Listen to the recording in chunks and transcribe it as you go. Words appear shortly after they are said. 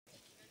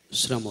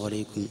السلام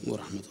عليكم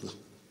ورحمة الله.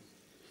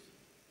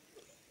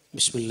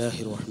 بسم الله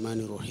الرحمن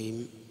الرحيم.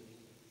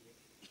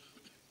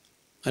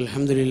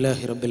 الحمد لله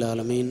رب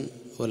العالمين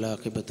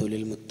والعاقبة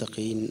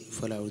للمتقين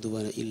فلا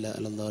عدوان إلا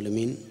على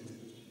الظالمين.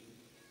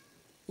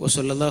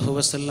 وصلى الله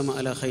وسلم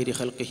على خير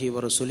خلقه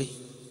ورسوله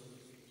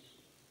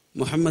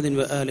محمد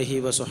وآله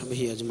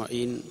وصحبه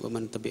أجمعين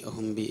ومن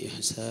تبعهم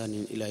بإحسان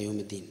إلى يوم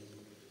الدين.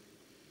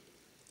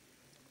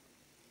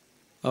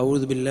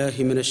 أعوذ بالله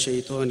من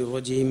الشيطان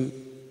الرجيم.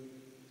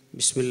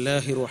 بسم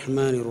الله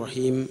الرحمن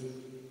الرحيم.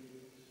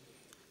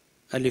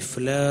 ألف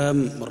لام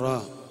را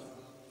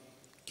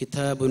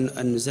كتاب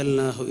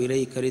أنزلناه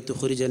إليك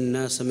لتخرج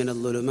الناس من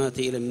الظلمات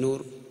إلى النور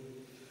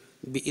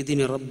بإذن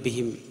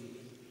ربهم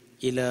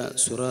إلى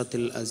صراط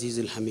العزيز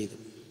الحميد.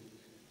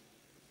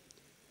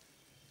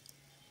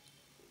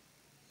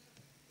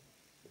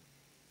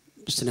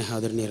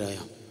 സ്നേഹാദരണീയരായ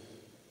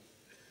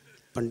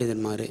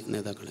പണ്ഡിതന്മാരെ,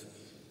 നേതാക്കളെ,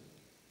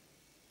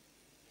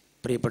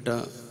 പ്രിയപ്പെട്ട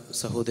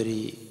സഹോദരി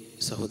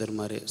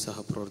സഹോദരന്മാരെ,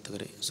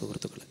 സഹപ്രവർത്തകരെ,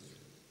 സുഹൃത്തുക്കളെ,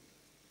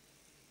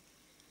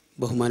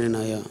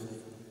 ബഹുമാനനായ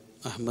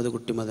അഹമ്മദ്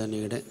കുട്ടി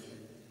മദനിയുടെ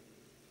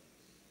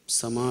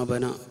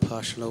സമാപന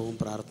ഭാഷണവും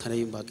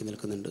പ്രാർത്ഥനയും ബാക്കി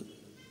നിൽക്കുന്നുണ്ട്.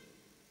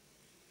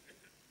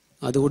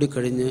 അതുകൂടി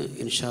കഴിഞ്ഞ്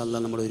ഇൻഷാ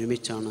അല്ലാഹ് നമ്മൾ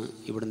ഒരുമിച്ചാണ്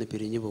ഇവിടുന്ന്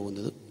പിരിഞ്ഞു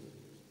പോകുന്നത്.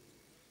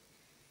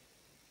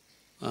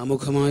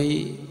 ആമുഖമായി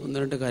ഒന്ന്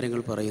രണ്ട്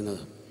കാര്യങ്ങൾ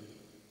പറയുന്നത്,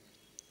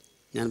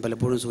 ഞാൻ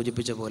പലപ്പോഴും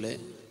സൂചിപ്പിച്ച പോലെ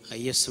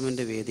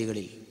ISMൻ്റെ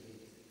വേദികളിൽ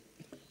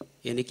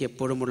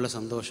എനിക്കെപ്പോഴുമുള്ള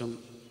സന്തോഷം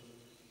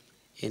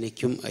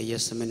എനിക്കും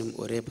ISMനും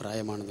ഒരേ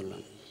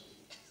പ്രായമാണെന്നുള്ളതാണ്.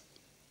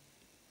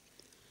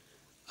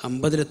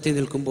 50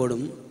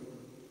 നിൽക്കുമ്പോഴും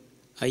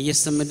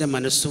ISMൻ്റെ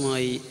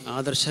മനസ്സുമായി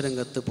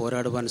ആദർശരംഗത്ത്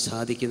പോരാടുവാൻ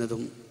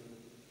സാധിക്കുന്നതും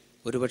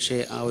ഒരുപക്ഷെ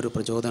ആ ഒരു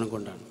പ്രചോദനം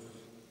കൊണ്ടാണ്.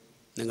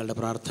 നിങ്ങളുടെ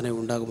പ്രാർത്ഥന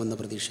ഉണ്ടാകുമെന്ന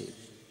പ്രതീക്ഷയും.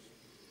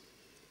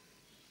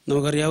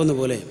 നമുക്കറിയാവുന്ന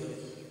പോലെ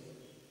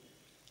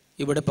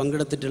ഇവിടെ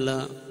പങ്കെടുത്തിട്ടുള്ള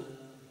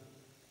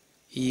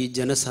ഈ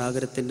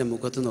ജനസാഗരത്തിൻ്റെ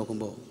മുഖത്ത്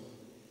നോക്കുമ്പോൾ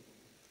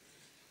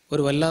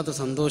ഒരു വല്ലാത്ത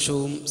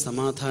സന്തോഷവും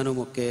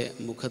സമാധാനവുമൊക്കെ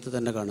മുഖത്ത്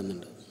തന്നെ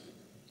കാണുന്നുണ്ട്.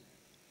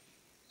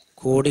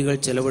 കോടികൾ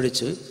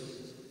ചെലവഴിച്ച്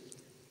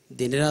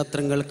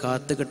ദിനരാത്രങ്ങൾ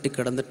കാത്തുകെട്ടി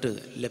കിടന്നിട്ട്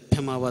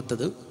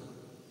ലഭ്യമാവാത്തത്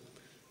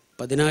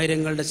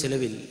 10,000ങ്ങളുടെ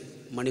ചെലവിൽ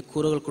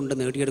മണിക്കൂറുകൾ കൊണ്ട്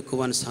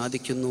നേടിയെടുക്കുവാൻ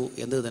സാധിക്കുന്നു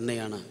എന്നത്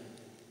തന്നെയാണ്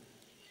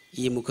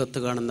ഈ മുഖത്ത്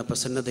കാണുന്ന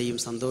പ്രസന്നതയും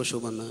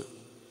സന്തോഷവുമെന്ന്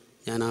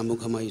ഞാൻ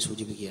ആമുഖമായി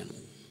സൂചിപ്പിക്കുകയാണ്.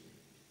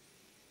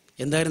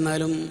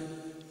 എന്തായിരുന്നാലും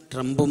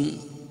ട്രംപും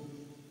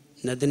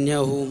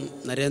നെതന്യാഹുവും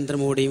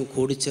നരേന്ദ്രമോദിയും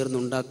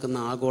കൂടിച്ചേർന്നുണ്ടാക്കുന്ന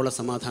ആഗോള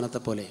സമാധാനത്തെ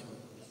പോലെ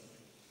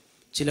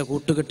ചില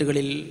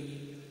കൂട്ടുകെട്ടുകളിൽ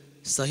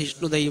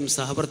സഹിഷ്ണുതയും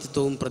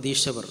സഹവർത്തിത്വവും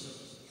പ്രതീക്ഷവർ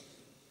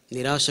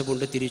നിരാശ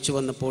കൊണ്ട് തിരിച്ചു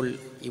വന്നപ്പോൾ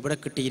ഇവിടെ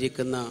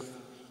കിട്ടിയിരിക്കുന്ന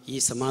ഈ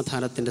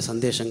സമാധാനത്തിൻ്റെ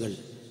സന്ദേശങ്ങൾ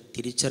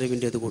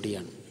തിരിച്ചറിവിൻ്റേതു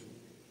കൂടിയാണ്.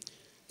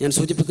 ഞാൻ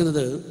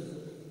സൂചിപ്പിക്കുന്നത്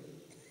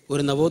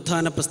ഒരു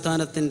നവോത്ഥാന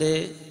പ്രസ്ഥാനത്തിൻ്റെ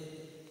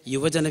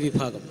യുവജന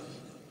വിഭാഗം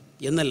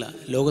എന്നല്ല,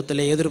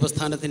 ലോകത്തിലെ ഏതൊരു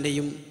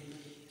പ്രസ്ഥാനത്തിൻ്റെയും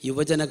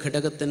യുവജന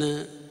ഘടകത്തിന്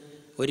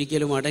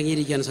ഒരിക്കലും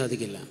അടങ്ങിയിരിക്കാൻ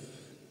സാധിക്കില്ല.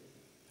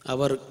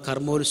 അവർ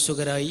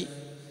കർമ്മോത്സുകരായി,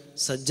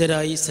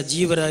 സജ്ജരായി,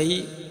 സജീവരായി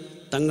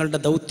തങ്ങളുടെ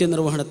ദൗത്യ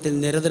നിർവഹണത്തിൽ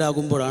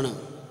നിരതരാകുമ്പോഴാണ്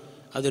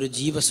അതൊരു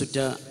ജീവസുറ്റ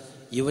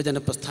യുവജന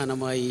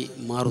പ്രസ്ഥാനമായി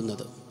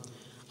മാറുന്നത്.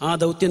 ആ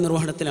ദൗത്യ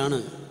നിർവഹണത്തിലാണ്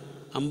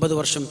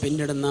 50 വർഷം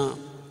പിന്നിടുന്ന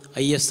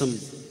ISM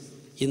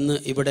ഇന്ന്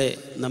ഇവിടെ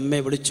നമ്മെ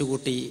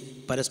വിളിച്ചുകൂട്ടി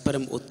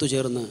പരസ്പരം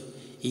ഒത്തുചേർന്ന്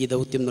ഈ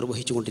ദൗത്യം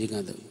നിർവഹിച്ചു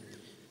കൊണ്ടിരിക്കുന്നത്.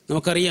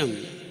 നമുക്കറിയാം,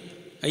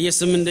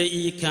 ISMൻ്റെ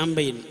ഈ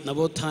ക്യാമ്പയിൻ,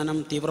 നവോത്ഥാനം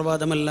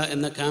തീവ്രവാദമല്ല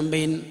എന്ന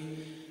ക്യാമ്പയിൻ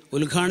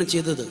ഉദ്ഘാടനം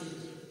ചെയ്തത്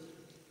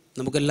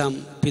നമുക്കെല്ലാം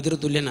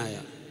പിതൃതുല്യനായ,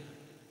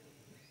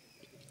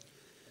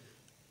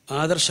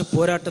 ആദർശ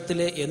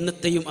പോരാട്ടത്തിലെ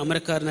എന്നത്തെയും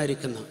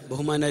അമരക്കാരനായിരിക്കുന്ന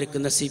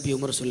ബഹുമാനായിരിക്കുന്ന CP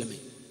ഉമർ സുല്ലമി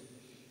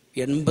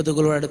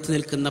 80കളോടടുത്ത്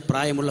നിൽക്കുന്ന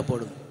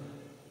പ്രായമുള്ളപ്പോഴും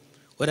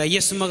ഒരു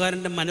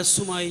ISMകാരൻ്റെ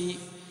മനസ്സുമായി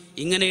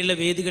ഇങ്ങനെയുള്ള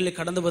വേദികളിൽ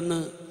കടന്നു വന്ന്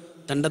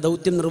തൻ്റെ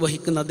ദൗത്യം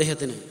നിർവഹിക്കുന്ന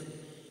അദ്ദേഹത്തിന്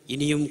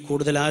ഇനിയും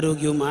കൂടുതൽ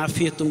ആരോഗ്യവും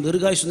ആഫിയത്തും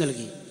ദീർഘായുസ്സും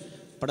നൽകി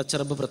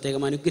പടച്ചറബ്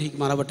പ്രത്യേകം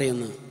അനുഗ്രഹിക്കുമാറാവട്ടെ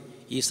എന്ന്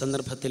ഈ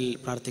സന്ദർഭത്തിൽ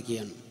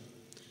പ്രാർത്ഥിക്കുകയാണ്.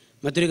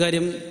 മറ്റൊരു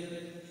കാര്യം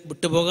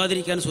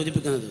വിട്ടുപോകാതിരിക്കാൻ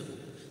സൂചിപ്പിക്കുന്നത്,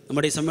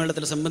 നമ്മുടെ ഈ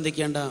സമ്മേളനത്തിൽ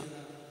സംബന്ധിക്കേണ്ട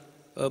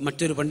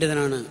മറ്റൊരു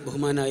പണ്ഡിതനാണ്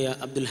ബഹുമാനായ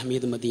അബ്ദുൽ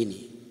ഹമീദ് മദീനി.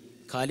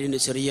 കാലിന്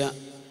ചെറിയ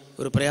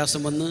ഒരു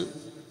പ്രയാസം വന്ന്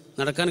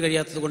നടക്കാൻ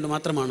കഴിയാത്തത് കൊണ്ട്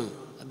മാത്രമാണ്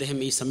അദ്ദേഹം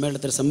ഈ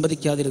സമ്മേളനത്തിൽ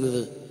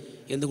സംബന്ധിക്കാതിരുന്നത്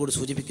എന്നുകൂടി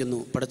സൂചിപ്പിക്കുന്നു.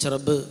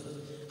 പടച്ചറബ്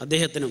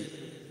അദ്ദേഹത്തിനും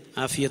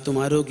ആഫിയത്തും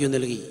ആരോഗ്യവും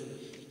നൽകി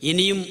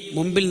ഇനിയും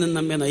മുമ്പിൽ നിന്ന്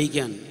നമ്മെ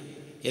നയിക്കാൻ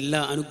എല്ലാ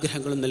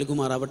അനുഗ്രഹങ്ങളും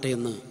നൽകുമാറാവട്ടെ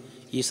എന്ന്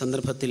ഈ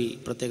സന്ദർഭത്തിൽ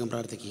പ്രത്യേകം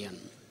പ്രാർത്ഥിക്കുകയാണ്.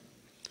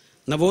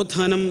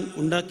 നവോത്ഥാനം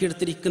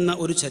ഉണ്ടാക്കിയെടുത്തിരിക്കുന്ന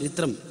ഒരു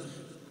ചരിത്രം,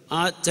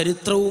 ആ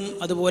ചരിത്രവും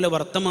അതുപോലെ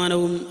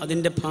വർത്തമാനവും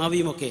അതിൻ്റെ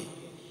ഭാവിയുമൊക്കെ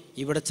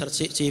ഇവിടെ ചർച്ച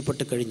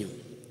ചെയ്യപ്പെട്ട് കഴിഞ്ഞു.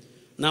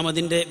 നാം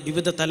അതിൻ്റെ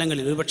വിവിധ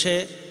തലങ്ങളിൽ, ഒരുപക്ഷെ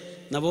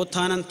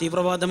നവോത്ഥാനം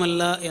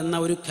തീവ്രവാദമല്ല എന്ന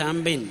ഒരു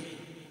ക്യാമ്പയിൻ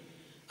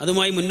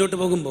അതുമായി മുന്നോട്ട്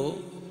പോകുമ്പോൾ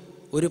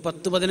ഒരു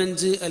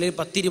 10-15 അല്ലെങ്കിൽ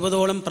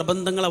 10-20ഓളം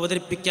പ്രബന്ധങ്ങൾ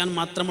അവതരിപ്പിക്കാൻ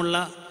മാത്രമുള്ള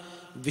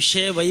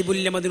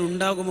വിഷയവൈപുല്യം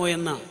അതിനുണ്ടാകുമോ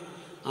എന്ന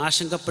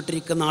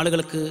ആശങ്കപ്പെട്ടിരിക്കുന്ന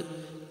ആളുകൾക്ക്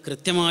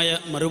കൃത്യമായ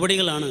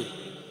മറുപടികളാണ്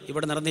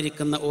ഇവിടെ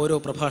നടന്നിരിക്കുന്ന ഓരോ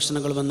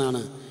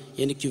പ്രഭാഷണങ്ങളുമെന്നാണ്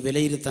എനിക്ക്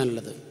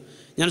വിലയിരുത്താനുള്ളത്.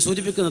 ഞാൻ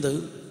സൂചിപ്പിക്കുന്നത്,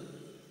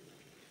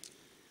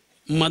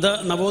 മത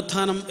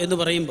നവോത്ഥാനം എന്ന്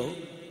പറയുമ്പോൾ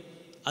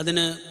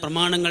അതിന്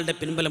പ്രമാണങ്ങളുടെ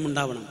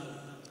പിൻബലമുണ്ടാവണം,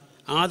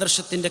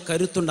 ആദർശത്തിൻ്റെ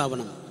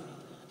കരുത്തുണ്ടാവണം.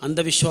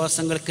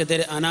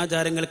 അന്ധവിശ്വാസങ്ങൾക്കെതിരെ,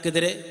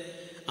 അനാചാരങ്ങൾക്കെതിരെ,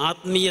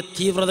 ആത്മീയ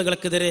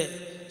തീവ്രതകൾക്കെതിരെ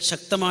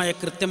ശക്തമായ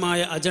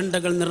കൃത്യമായ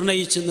അജണ്ടകൾ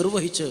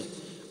നിർവഹിച്ച്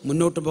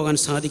മുന്നോട്ട് പോകാൻ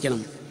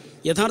സാധിക്കണം.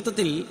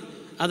 യഥാർത്ഥത്തിൽ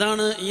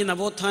അതാണ് ഈ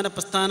നവോത്ഥാന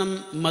പ്രസ്ഥാനം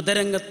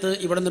മതരംഗത്ത്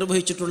ഇവിടെ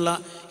നിർവഹിച്ചിട്ടുള്ള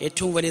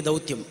ഏറ്റവും വലിയ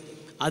ദൗത്യം.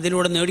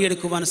 അതിലൂടെ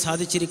നേടിയെടുക്കുവാൻ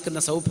സാധിച്ചിരിക്കുന്ന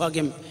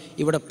സൗഭാഗ്യം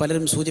ഇവിടെ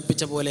പലരും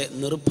സൂചിപ്പിച്ച പോലെ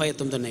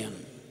നിർഭയത്വം തന്നെയാണ്.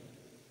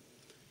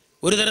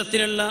 ഒരു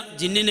തരത്തിലുള്ള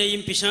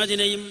ജിന്നിനെയും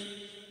പിശാചിനെയും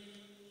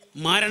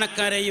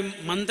മാരണക്കാരെയും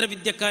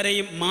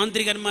മന്ത്രവിദ്യക്കാരെയും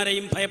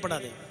മാന്ത്രികന്മാരെയും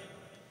ഭയപ്പെടാതെ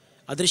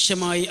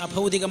അദൃശ്യമായി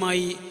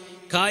അഭൗതികമായി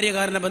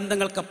കാര്യകാരണ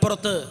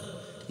ബന്ധങ്ങൾക്കപ്പുറത്ത്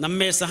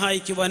നമ്മെ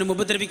സഹായിക്കുവാനും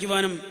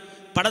ഉപദ്രവിക്കുവാനും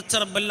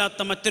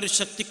പടച്ചറബല്ലാത്ത മറ്റൊരു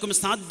ശക്തിക്കും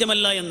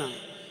സാധ്യമല്ല എന്ന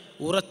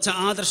ഉറച്ച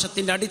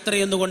ആദർശത്തിൻ്റെ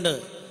അടിത്തറയെന്നുകൊണ്ട്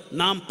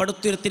നാം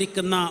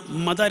പടുത്തുയർത്തിരിക്കുന്ന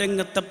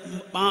മതരംഗത്തെ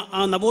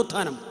ആ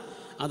നവോത്ഥാനം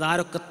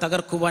അതാരൊക്കെ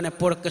തകർക്കുവാൻ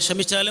എപ്പോഴൊക്കെ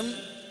ശ്രമിച്ചാലും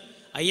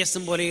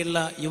ISM പോലെയുള്ള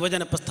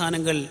യുവജന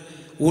പ്രസ്ഥാനങ്ങൾ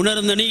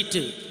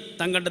ഉണർന്നെണീറ്റ്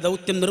തങ്ങളുടെ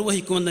ദൗത്യം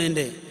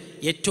നിർവഹിക്കുമെന്നതിൻ്റെ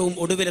ഏറ്റവും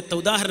ഒടുവിലത്തെ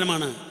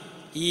ഉദാഹരണമാണ്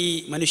ഈ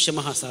മനുഷ്യ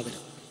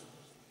മഹാസാഗരം.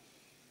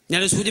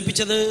 ഞാൻ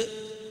സൂചിപ്പിച്ചത്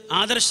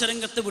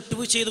ആദർശരംഗത്ത്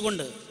വിട്ടുവീഴ്ച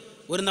ചെയ്തുകൊണ്ട്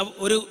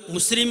ഒരു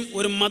മുസ്ലിം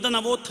ഒരു മത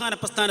നവോത്ഥാന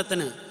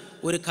പ്രസ്ഥാനത്തിന്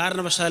ഒരു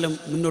കാരണവശാലും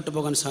മുന്നോട്ട്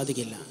പോകാൻ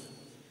സാധിക്കില്ല.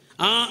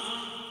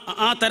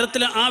 ആ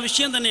തരത്തിൽ ആ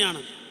വിഷയം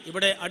തന്നെയാണ്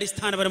ഇവിടെ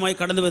അടിസ്ഥാനപരമായി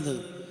കടന്നു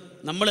വരുന്നത്.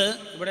 നമ്മൾ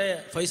ഇവിടെ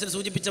ഫൈസൽ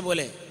സൂചിപ്പിച്ച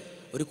പോലെ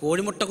ഒരു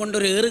കോഴിമുട്ട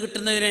കൊണ്ടൊരു ഏറ്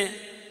കിട്ടുന്നതിന്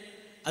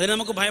അതിന്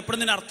നമുക്ക്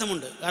ഭയപ്പെടുന്നതിന്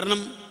അർത്ഥമുണ്ട്. കാരണം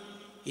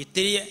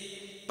ഇത്തിരി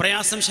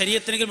പ്രയാസം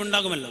ശരീരത്തിനെങ്കിലും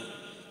ഉണ്ടാകുമല്ലോ.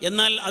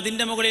 എന്നാൽ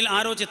അതിൻ്റെ മുകളിൽ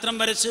ആരോ ചിത്രം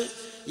വരച്ച്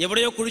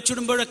എവിടെയോ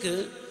കുഴിച്ചിടുമ്പോഴേക്ക്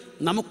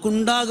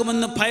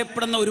നമുക്കുണ്ടാകുമെന്ന്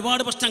ഭയപ്പെടുന്ന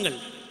ഒരുപാട് പ്രശ്നങ്ങൾ,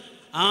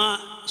 ആ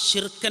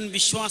ശിർക്കൻ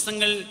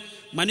വിശ്വാസങ്ങൾ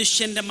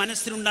മനുഷ്യൻ്റെ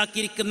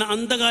മനസ്സിലുണ്ടാക്കിയിരിക്കുന്ന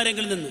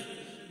അന്ധകാരങ്ങളിൽ നിന്ന്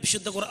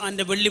വിശുദ്ധ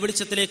ഖുർആൻ്റെ വെള്ളി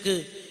വെളിച്ചത്തിലേക്ക്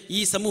ഈ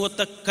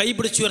സമൂഹത്തെ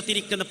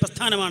കൈപിടിച്ചുയർത്തിയിരിക്കുന്ന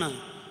പ്രസ്ഥാനമാണ്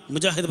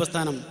മുജാഹിദ്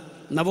പ്രസ്ഥാനം,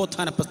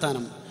 നവോത്ഥാന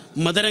പ്രസ്ഥാനം.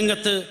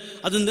 മതരംഗത്ത്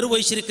അത്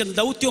നിർവഹിച്ചിരിക്കുന്ന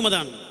ദൗത്യവും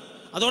അതാണ്.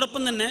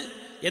 അതോടൊപ്പം തന്നെ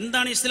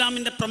എന്താണ്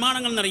ഇസ്ലാമിൻ്റെ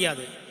പ്രമാണങ്ങൾ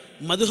എന്നറിയാതെ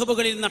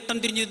മദ്ഹബുകളിൽ നട്ടം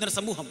തിരിഞ്ഞിരുന്ന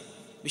സമൂഹം,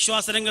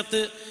 വിശ്വാസരംഗത്ത്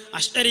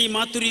അശ്അരി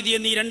മാതുരിദി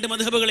എന്നീ 2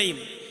 മദ്ഹബുകളെയും,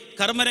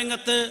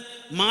 കർമ്മരംഗത്ത്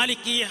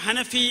മാലിക്കി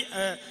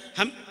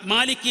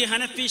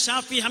ഹനഫി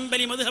ഷാഫി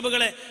ഹംബലി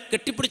മദ്ഹബുകളെ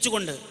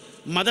കെട്ടിപ്പിടിച്ചുകൊണ്ട്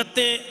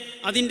മതത്തെ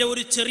അതിൻ്റെ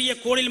ഒരു ചെറിയ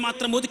കോണിൽ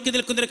മാത്രം ഒതുക്കി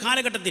നിൽക്കുന്നൊരു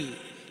കാലഘട്ടത്തിൽ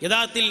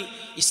യഥാർത്ഥത്തിൽ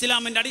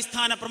ഇസ്ലാമിൻ്റെ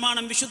അടിസ്ഥാന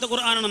പ്രമാണം വിശുദ്ധ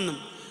ഖുർആനാണെന്നും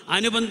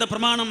അനുബന്ധ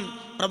പ്രമാണം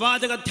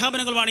പ്രവാചക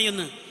അധ്യാപനങ്ങളാണ്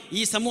എന്ന്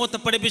ഈ സമൂഹത്തെ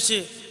പഠിപ്പിച്ച്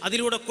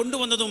അതിലൂടെ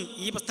കൊണ്ടുവന്നതും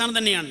ഈ പ്രസ്ഥാനം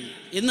തന്നെയാണ്.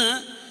 ഇന്ന്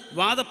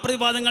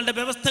വാദപ്രതിവാദങ്ങളുടെ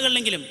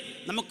വ്യവസ്ഥകളിലെങ്കിലും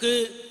നമുക്ക്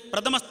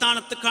പ്രഥമ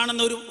സ്ഥാനത്ത്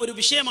കാണുന്ന ഒരു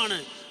വിഷയമാണ്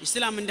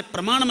ഇസ്ലാമിൻ്റെ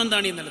പ്രമാണം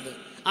എന്താണ് എന്നുള്ളത്.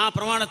 ആ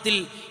പ്രമാണത്തിൽ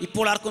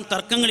ഇപ്പോൾ ആർക്കും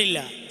തർക്കങ്ങളില്ല,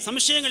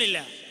 സംശയങ്ങളില്ല.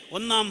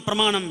 ഒന്നാം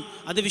പ്രമാണം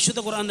അത് വിശുദ്ധ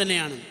ഖുർആൻ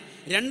തന്നെയാണ്.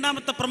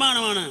 രണ്ടാമത്തെ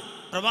പ്രമാണമാണ്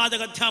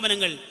പ്രവാചക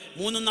അധ്യാപനങ്ങൾ.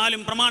 3ഉം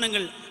 4ഉം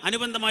പ്രമാണങ്ങൾ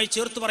അനുബന്ധമായി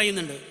ചേർത്ത്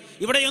പറയുന്നുണ്ട്.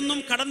 ഇവിടെയൊന്നും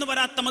കടന്നു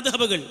വരാത്ത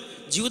മദ്ഹബുകൾ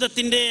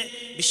ജീവിതത്തിൻ്റെ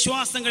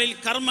വിശ്വാസങ്ങളിൽ,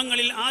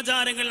 കർമ്മങ്ങളിൽ,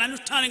 ആചാരങ്ങളിൽ,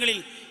 അനുഷ്ഠാനങ്ങളിൽ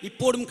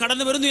ഇപ്പോഴും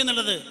കടന്നു വരുന്നു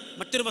എന്നുള്ളത്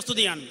മറ്റൊരു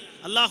വസ്തുതയാണ്.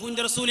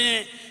 അള്ളാഹുവിൻ്റെ റസൂലിനെ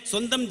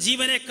സ്വന്തം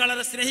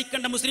ജീവനേക്കാളേറെ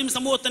സ്നേഹിക്കേണ്ട മുസ്ലിം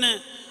സമൂഹത്തിന്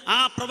ആ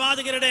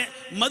പ്രവാചകരുടെ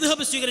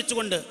മദ്ഹബ്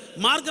സ്വീകരിച്ചുകൊണ്ട്,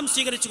 മാർഗം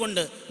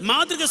സ്വീകരിച്ചുകൊണ്ട്,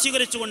 മാതൃക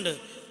സ്വീകരിച്ചുകൊണ്ട്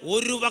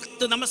ഒരു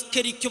വക്ത്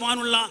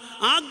നമസ്കരിക്കുവാനുള്ള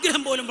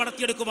ആഗ്രഹം പോലും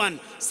വളർത്തിയെടുക്കുവാൻ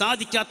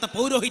സാധിക്കാത്ത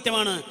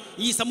പൗരോഹിത്യമാണ്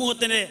ഈ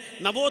സമൂഹത്തിൻ്റെ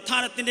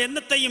നവോത്ഥാനത്തിൻ്റെ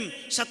എന്നത്തെയും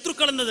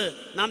ശത്രുക്കളെന്നത്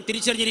നാം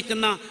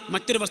തിരിച്ചറിഞ്ഞിരിക്കുന്ന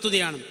മറ്റൊരു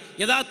വസ്തുതയാണ്.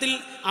 യഥാർത്ഥത്തിൽ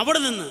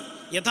അവിടെ നിന്ന്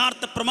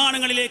യഥാർത്ഥ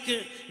പ്രമാണങ്ങളിലേക്ക്,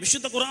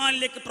 വിശുദ്ധ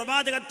ഖുർആനിലേക്ക്,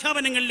 പ്രവാചക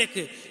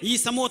അധ്യാപനങ്ങളിലേക്ക് ഈ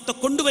സമൂഹത്തെ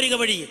കൊണ്ടുവരിക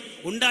വഴി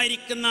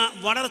ഉണ്ടായിരിക്കുന്ന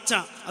വളർച്ച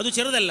അത്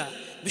ചെറുതല്ല.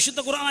 വിശുദ്ധ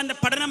ഖുർആന്റെ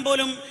പഠനം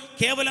പോലും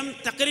കേവലം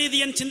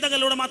തഖലീദിയൻ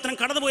ചിന്തകളിലൂടെ മാത്രം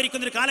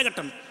കടന്നുപോയിരിക്കുന്ന ഒരു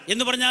കാലഘട്ടം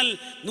എന്ന് പറഞ്ഞാൽ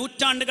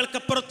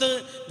നൂറ്റാണ്ടുകൾക്കപ്പുറത്ത്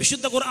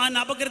വിശുദ്ധ ഖുർആൻ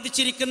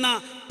അപഗ്രഥിച്ചിരിക്കുന്ന,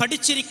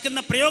 പഠിച്ചിരിക്കുന്ന,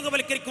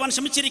 പ്രയോഗവൽക്കരിക്കുവാൻ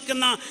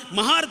ശ്രമിച്ചിരിക്കുന്ന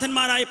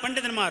മഹാരഥന്മാരായ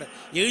പണ്ഡിതന്മാർ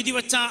എഴുതി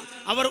വച്ച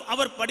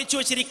അവർ പഠിച്ചു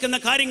വച്ചിരിക്കുന്ന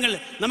കാര്യങ്ങൾ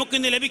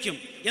നമുക്കിന്ന് ലഭിക്കും.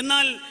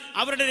 എന്നാൽ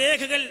അവരുടെ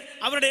രേഖകൾ,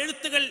 അവരുടെ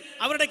എഴുത്തുകൾ,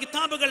 അവരുടെ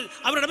കിതാബുകൾ,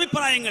 അവരുടെ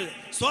അഭിപ്രായങ്ങൾ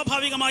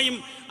സ്വാഭാവികമായും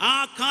ആ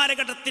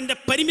കാലഘട്ടത്തിൻ്റെ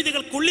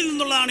പരിമിതികൾക്കുള്ളിൽ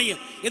നിന്നുള്ളതാണ്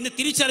എന്ന്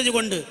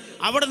തിരിച്ചറിഞ്ഞുകൊണ്ട്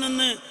അവിടെ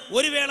നിന്ന്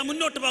ഒരു വേള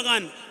മുന്നോട്ട്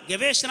പോകാൻ,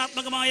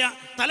 ഗവേഷണാത്മകമായ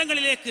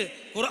തലങ്ങളിലേക്ക്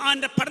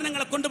ഖുർആന്റെ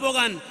പഠനങ്ങളെ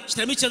കൊണ്ടുപോകാൻ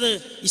ശ്രമിച്ചത്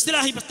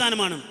ഇസ്ലാഹി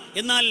പ്രസ്ഥാനമാണ്.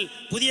 എന്നാൽ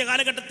പുതിയ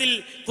കാലഘട്ടത്തിൽ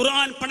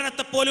ഖുർആൻ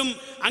പഠനത്തെപ്പോലും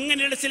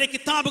അങ്ങനെയുള്ള ചില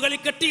കിതാബുകളിൽ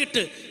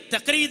കെട്ടിയിട്ട്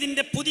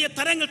തഖ്രീദിന്റെ പുതിയ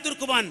തരങ്ങൾ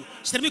തീർക്കുവാൻ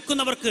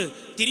ശ്രമിക്കുന്നവർക്ക്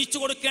തിരിച്ചു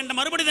കൊടുക്കേണ്ട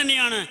മറുപടി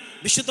തന്നെയാണ്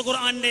വിശുദ്ധ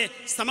ഖുർആന്റെ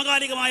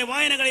സമകാലികമായ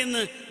വായനകൾ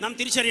എന്ന് നാം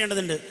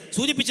തിരിച്ചറിയേണ്ടതുണ്ട്.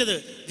 സൂചിപ്പിച്ചത്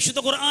വിശുദ്ധ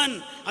ഖുർആൻ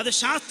അത്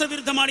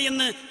ശാസ്ത്രവിരുദ്ധമാണ്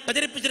എന്ന്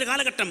പ്രചരിപ്പിച്ചൊരു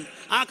കാലഘട്ടം,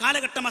 ആ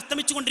കാലഘട്ടം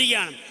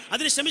അസ്തമിച്ചുകൊണ്ടിരിക്കുകയാണ്.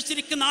 അതിന്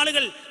ശ്രമിച്ചിരിക്കുന്ന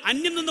ആളുകൾ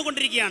അന്യം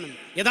നിന്നുകൊണ്ടിരിക്കുകയാണ്.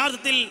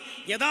 യഥാർത്ഥത്തിൽ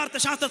യഥാർത്ഥ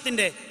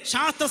ശാസ്ത്രത്തിന്റെ,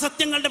 ശാസ്ത്ര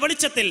സത്യങ്ങളുടെ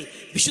വെളിച്ചത്തിൽ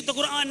വിശുദ്ധ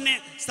ഖുർആനെ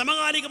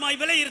സമകാലികമായി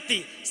വിലയിരുത്തി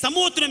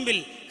സമൂഹത്തിനു മുമ്പിൽ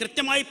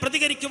കൃത്യമായി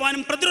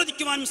പ്രതികരിക്കുവാനും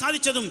പ്രതിരോധിക്കുവാനും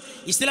സാധിച്ചതും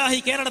ഇസ്ലാഹി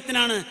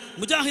കേരളത്തിനാണ്,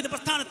 മുജാഹിദ്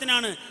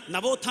പ്രസ്ഥാനത്തിനാണ്,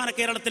 നവോത്ഥാന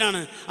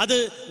കേരളത്തിനാണ്. അത്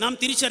നാം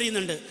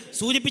തിരിച്ചറിയുന്നുണ്ട്.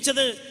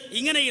 സൂചിപ്പിച്ചത്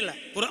ഇങ്ങനെയുള്ള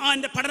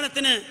ഖുർആന്റെ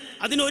പഠനത്തിന്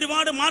അതിന്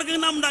ഒരുപാട്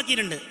മാർഗങ്ങൾ നാം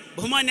ഉണ്ടാക്കിയിട്ടുണ്ട്.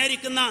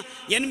 ബഹുമാനായിരിക്കുന്ന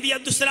എൻ വി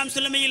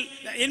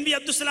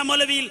അബ്ദുസ്സലാം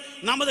മൗലവിയിൽ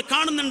നാം അത്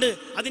കാണുന്നുണ്ട്,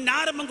 അതിൻ്റെ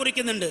ആരംഭം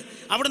കുറിക്കുന്നുണ്ട്.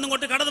 അവിടെ നിന്ന്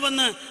ഇങ്ങോട്ട് കടന്നു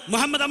വന്ന്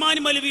മുഹമ്മദ്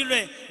അമാനി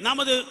മൗലവിയുടെ നാം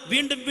അത്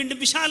വീണ്ടും വീണ്ടും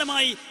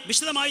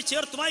വിശദമായി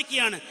ചേർത്ത്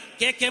വായിക്കുകയാണ്.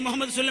 കെ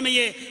മുഹമ്മദ്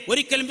സുല്ലമയെ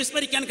ഒരിക്കലും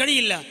വിസ്മരിക്കാൻ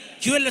കഴിയില്ല.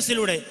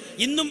 QLS-ലൂടെ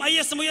ഇന്നും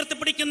ISM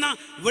ഉയർത്തിപ്പിടിക്കുന്ന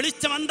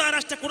വെളിച്ചം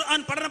അന്താരാഷ്ട്ര ഖുർആൻ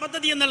പഠന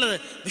പദ്ധതി എന്നുള്ളത്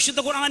വിശുദ്ധ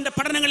ഖുർആന്റെ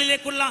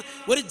പഠനങ്ങളിലേക്കുള്ള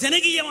ഒരു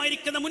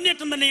ജനകീയമായിരിക്കുന്ന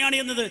മുന്നേറ്റം തന്നെയാണ്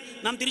എന്നത്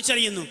നാം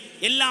തിരിച്ചറിയുന്നു.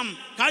 എല്ലാം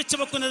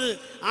കാഴ്ചവെക്കുന്നത്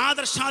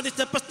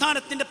ആദർശാധിഷ്ഠിത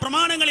പ്രസ്ഥാനത്തിന്റെ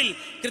പ്രമാണങ്ങളിൽ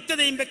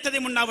കൃത്യതയും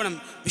വ്യക്തതയും ഉണ്ടാവണം.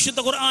 വിശുദ്ധ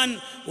ഖുർആൻ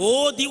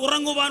ഓതി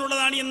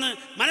ഉറങ്ങുവാനുള്ളതാണ് എന്ന്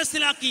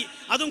മനസ്സിലാക്കി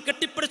അതും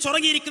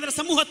കെട്ടിപ്പിടിച്ചുറങ്ങിയിരിക്കുന്ന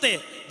സമൂഹത്തെ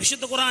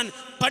വിശുദ്ധ ഖുർആൻ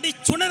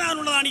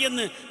പഠിച്ചുണരാനുള്ളതാണ്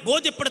എന്ന്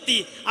ബോധ്യപ്പെടുത്തി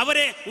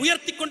അവരെ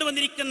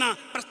ഉയർത്തിക്കൊണ്ടുവന്നിരിക്കുന്ന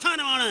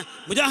പ്രസ്ഥാനമാണ്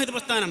മുജാഹിദ്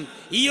പ്രസ്ഥാനം.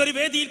 ഈ ഒരു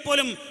വേദിയിൽ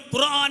പോലും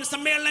ഖുർആൻ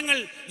സമ്മേളനങ്ങൾ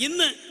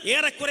ഇന്ന്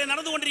ഏറെക്കുറെ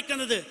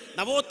നടന്നുകൊണ്ടിരിക്കുന്നത്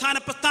നവോത്ഥാന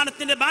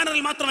പ്രസ്ഥാനത്തിന്റെ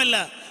ബാനറിൽ മാത്രമല്ല.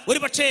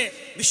 ഒരുപക്ഷെ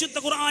വിശുദ്ധ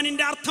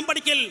ഖുർആനിന്റെ അർത്ഥം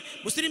പഠിക്കൽ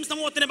മുസ്ലിം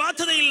സമൂഹത്തിന്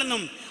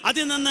ബാധ്യതയില്ലെന്നും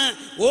അതിൽ നിന്ന്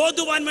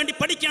ഓതുവാൻ വേണ്ടി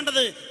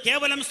പഠിക്കേണ്ടത്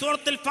കേവലം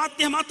സൂറത്തുൽ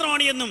ഫാത്തിഹ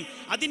മാത്രമാണ് എന്നും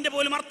അതിന്റെ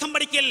പോലും അർത്ഥം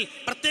പഠിക്കൽ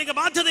പ്രത്യേക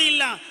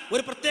ബാധ്യതയില്ല,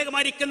 ഒരു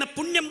പ്രത്യേകമായിരിക്കുന്ന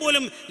പുണ്യം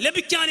പോലും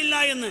ലഭിക്കാനില്ല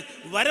എന്ന്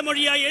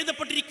വരമൊഴിയായി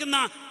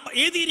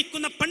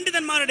എഴുതിയിരിക്കുന്ന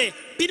പണ്ഡിതന്മാരുടെ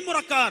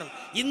പിന്മുറക്കാർ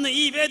ഇന്ന്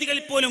ഈ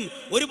വേദികളിൽ പോലും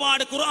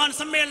ഒരുപാട് ഖുർആൻ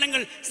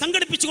സമ്മേളനങ്ങൾ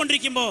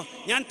സംഘടിപ്പിച്ചുകൊണ്ടിരിക്കുമ്പോൾ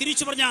ഞാൻ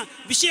തിരിച്ചു പറഞ്ഞ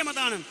വിഷയം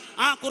അതാണ്.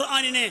 ആ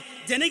ഖുർആനിനെ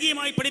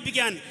ജനകീയമായി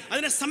പഠിപ്പിക്കാൻ,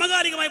 അതിനെ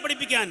സമകാലികമായി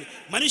പഠിപ്പിക്കാൻ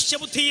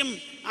മനുഷ്യബുദ്ധിയും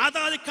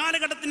അതാത്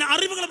കാലഘട്ടത്തിന്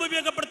അറിവുകളും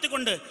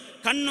ഉപയോഗപ്പെടുത്തിക്കൊണ്ട്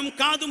കണ്ണും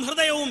കാതും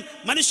ഹൃദയവും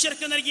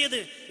മനുഷ്യർക്ക് നൽകിയത്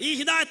ഈ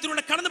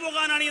ഹിദായത്തിലൂടെ കടന്നു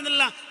പോകാനാണ്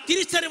എന്നുള്ള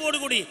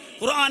തിരിച്ചറിവോടുകൂടി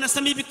ഖുർആനെ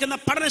സമീപിക്കുന്ന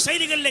പഠന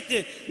ശൈലികളിലേക്ക്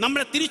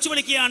നമ്മളെ തിരിച്ചു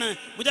വിളിക്കുകയാണ്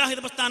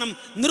മുജാഹിദ് പ്രസ്ഥാനം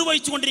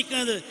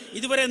നിർവഹിച്ചുകൊണ്ടിരിക്കുന്നത്.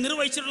 ഇതുവരെ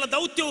നിർവഹിച്ചിട്ടുള്ള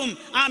ദൗത്യവും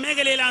ആ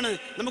മേഖലയിലാണ്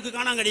നമുക്ക്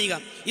കാണാൻ കഴിയുക.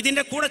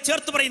 ഇതിൻ്റെ കൂടെ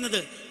ചേർത്ത്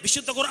പറയുന്നത്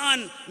വിശുദ്ധ ഖുർആൻ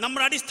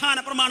നമ്മുടെ അടിസ്ഥാന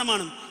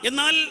പ്രമാണമാണ്.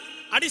 എന്നാൽ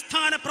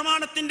അടിസ്ഥാന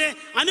പ്രമാണത്തിന്റെ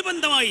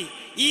അനുബന്ധമായി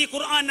ഈ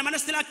ഖുർആനെ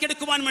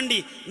മനസ്സിലാക്കിയെടുക്കുവാൻ വേണ്ടി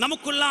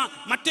നമുക്കുള്ള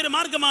മറ്റൊരു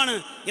മാർഗമാണ്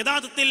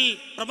യഥാർത്ഥത്തിൽ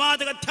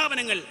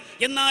പ്രവാചകാധ്യാപനങ്ങൾ.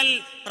 എന്നാൽ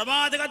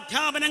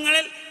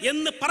പ്രവാചകാധ്യാപനങ്ങളിൽ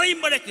എന്ന്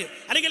പറയുമ്പോഴേക്ക്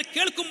അല്ലെങ്കിൽ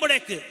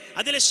കേൾക്കുമ്പോഴേക്ക്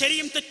അതിലെ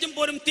ശരിയും തെറ്റും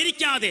പോലും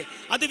തിരിക്കാതെ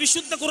അത്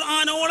വിശുദ്ധ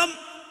ഖുർആനോളം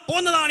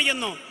പോന്നതാണ്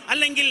എന്നോ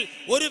അല്ലെങ്കിൽ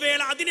ഒരു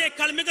വേള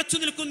അതിനേക്കാൾ മികച്ചു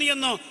നിൽക്കുന്നു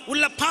എന്നോ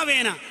ഉള്ള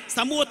ഭാവേന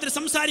സമൂഹത്തിൽ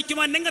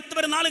സംസാരിക്കുവാൻ രംഗത്ത്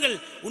വരുന്ന ആളുകൾ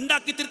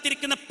ഉണ്ടാക്കി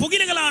തീർത്തിരിക്കുന്ന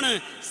പുകിലുകളാണ്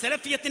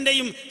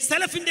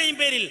സെലഫിന്റെയും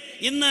പേരിൽ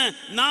ഇന്ന്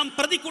നാം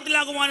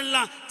പ്രതിക്കൂട്ടിലാകുവാനുള്ള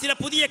ചില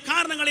പുതിയ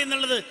കാരണങ്ങൾ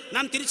എന്നുള്ളത്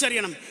നാം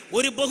തിരിച്ചറിയണം.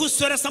 ഒരു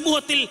ബഹുസ്വര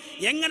സമൂഹത്തിൽ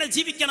എങ്ങനെ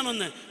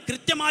ജീവിക്കണമെന്ന്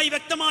കൃത്യമായി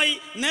വ്യക്തമായി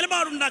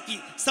നിലപാടുണ്ടാക്കി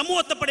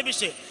സമൂഹത്തെ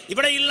പഠിപ്പിച്ച്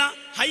ഇവിടെയുള്ള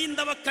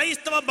ഹൈന്ദവ,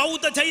 ക്രൈസ്തവ,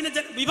 ബൗദ്ധ, ജൈന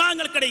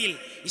വിഭാഗങ്ങൾക്കിടയിൽ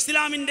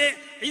ഇസ്ലാമിന്റെ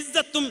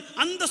ഇസ്സത്തും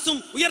അന്തസ്സും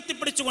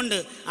ഉയർത്തിപ്പിടിച്ചുകൊണ്ട്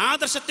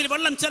ആദർശത്തിൽ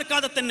വെള്ളം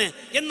ചേർക്കാതെ തന്നെ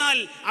എന്നാൽ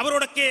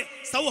അവരോടൊക്കെ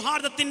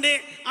സൗഹാർദ്ദത്തിന്റെ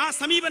ആ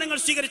സമീപനങ്ങൾ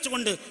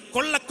സ്വീകരിച്ചുകൊണ്ട്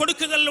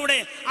കൊള്ളക്കൊടുക്കുകളിലൂടെ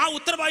ആ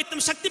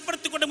ഉത്തരവാദിത്വം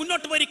ശക്തിപ്പെടുത്തിക്കൊണ്ട്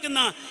മുന്നോട്ട് പോയിരിക്കുന്ന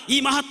ഈ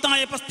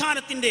മഹത്തായ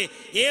പ്രസ്ഥാനത്തിന്റെ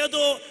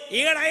ഏതോ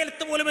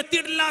ഏഴയലത്ത് പോലും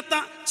എത്തിയിട്ടില്ലാത്ത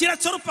ചില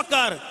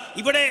ചെറുപ്പക്കാർ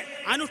ഇവിടെ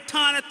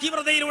അനുഷ്ഠാന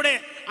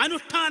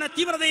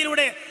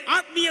തീവ്രതയിലൂടെ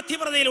ആത്മീയ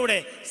തീവ്രതയിലൂടെ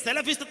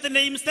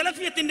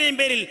സെലഫിയത്തിന്റെയും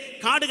പേരിൽ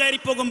കാട് കയറി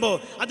പോകുമ്പോൾ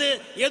അത്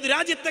ഏത്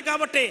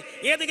രാജ്യത്തേക്കാവട്ടെ,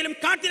 ഏതെങ്കിലും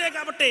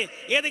കാട്ടിലേക്കാവട്ടെ,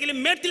 ഏതെങ്കിലും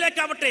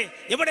മേട്ടിലേക്കാവട്ടെ,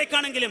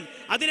 എവിടേക്കാണെങ്കിലും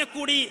അതിനെ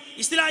കൂടി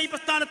ഇസ്ലാഹി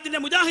പ്രസ്ഥാനത്തിന്റെ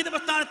മുജാഹിദ്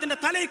പ്രസ്ഥാനത്തിന്റെ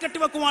തലയിൽ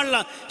കെട്ടിവെക്കുവാനുള്ള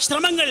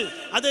ശ്രമങ്ങൾ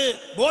അത്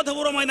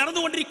ബോധപൂർവമായി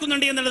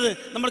നടന്നുകൊണ്ടിരിക്കുന്നുണ്ട് എന്നുള്ളത്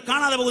നമ്മൾ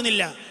കാണാതെ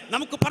പോകുന്നില്ല.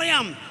 നമുക്ക്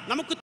പറയാം,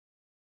 നമുക്ക്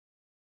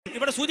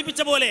ഇവിടെ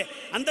സൂചിപ്പിച്ച പോലെ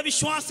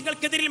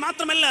അന്ധവിശ്വാസികൾക്കെതിരിൽ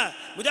മാത്രമല്ല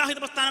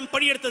മുജാഹിദ് പ്രസ്ഥാനം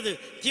പണിയെടുത്തത്.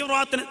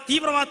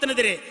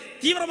 തീവ്രവാദത്തിനെതിരെ,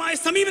 തീവ്രമായ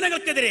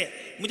സമീപനങ്ങൾക്കെതിരെ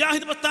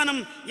മുജാഹിദ് പ്രസ്ഥാനം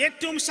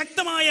ഏറ്റവും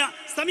ശക്തമായ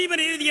സമീപന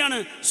രീതിയാണ്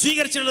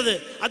സ്വീകരിച്ചിട്ടുള്ളത്.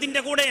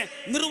 അതിൻ്റെ കൂടെ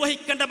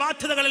നിർവഹിക്കേണ്ട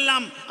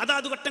ബാധ്യതകളെല്ലാം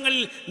അതാത്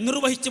ഘട്ടങ്ങളിൽ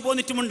നിർവഹിച്ചു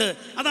പോന്നിട്ടുമുണ്ട്.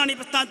 അതാണ് ഈ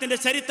പ്രസ്ഥാനത്തിന്റെ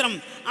ചരിത്രം.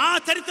 ആ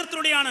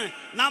ചരിത്രത്തിലൂടെയാണ്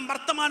നാം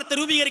വർത്തമാനത്തെ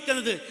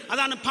രൂപീകരിക്കുന്നത്.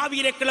 അതാണ്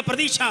ഭാവിയിലേക്കുള്ള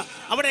പ്രതീക്ഷ.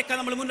 അവിടെയൊക്കെ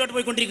നമ്മൾ മുന്നോട്ട്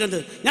പോയിക്കൊണ്ടിരിക്കുന്നത്.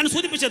 ഞാൻ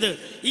സൂചിപ്പിച്ചത്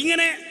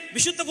ഇങ്ങനെ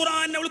വിശുദ്ധ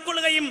ഖുർആനെ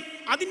ഉൾക്കൊള്ളുകയും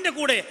അതിൻ്റെ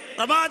കൂടെ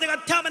പ്രവാചക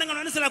അധ്യാപനങ്ങൾ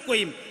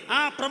മനസ്സിലാക്കുകയും ആ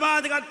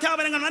പ്രവാചക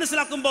അധ്യാപനങ്ങൾ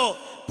മനസ്സിലാക്കുമ്പോൾ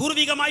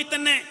പൂർവികമായി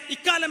തന്നെ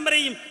ഇക്കാലം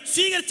വരെയും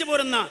സ്വീകരിച്ചു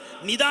പോരുന്ന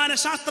നിദാന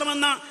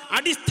ശാസ്ത്രമെന്ന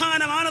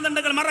അടിസ്ഥാന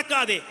മാനദണ്ഡങ്ങൾ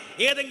മറക്കാതെ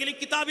ഏതെങ്കിലും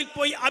കിതാബിൽ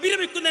പോയി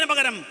അഭിരമിക്കുന്നതിന്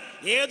പകരം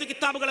ഏത്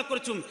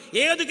കിതാബുകളെക്കുറിച്ചും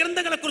ഏത്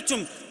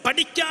ഗ്രന്ഥങ്ങളെക്കുറിച്ചും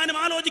പഠിക്കാനും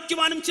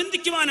ആലോചിക്കുവാനും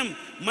ചിന്തിക്കുവാനും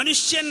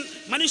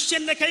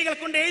മനുഷ്യന്റെ കൈകൾ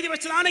കൊണ്ട് എഴുതി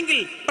വെച്ചതാണെങ്കിൽ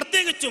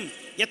പ്രത്യേകിച്ചും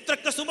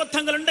എത്രയൊക്കെ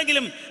സുബദ്ധങ്ങൾ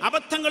ഉണ്ടെങ്കിലും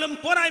അബദ്ധങ്ങളും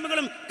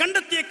പോരായ്മകളും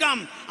കണ്ടെത്തിയേക്കാം,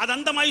 അത്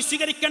അന്ധമായി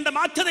സ്വീകരിക്കേണ്ട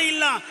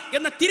ബാധ്യതയില്ല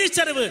എന്ന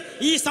തിരിച്ചറിവ്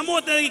ഈ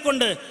സമൂഹത്തെ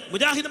നൽകിക്കൊണ്ട്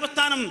മുജാഹിദ്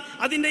പ്രസ്ഥാനം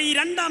അതിൻ്റെ ഈ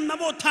രണ്ടാം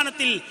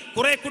നവോത്ഥാനത്തിൽ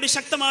കുറെ കൂടി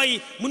ശക്തമായി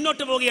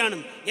മുന്നോട്ട് പോവുകയാണ്.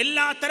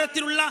 എല്ലാ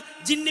തരത്തിലുള്ള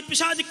ജിന്നി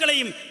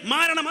പിശാചുക്കളെയും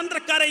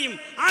മാരണമന്ത്രക്കാരെയും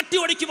ആട്ടി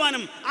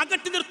ഓടിക്കുവാനും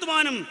അകറ്റി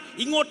നിർത്തുവാനും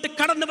ഇങ്ങോട്ട്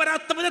കടന്നു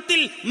വരാത്ത വിധത്തിൽ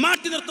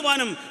മാറ്റി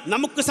നിർത്തുവാനും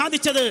നമുക്ക്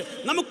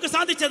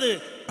സാധിച്ചത്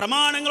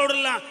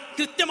പ്രമാണങ്ങളോടുള്ള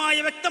കൃത്യമായ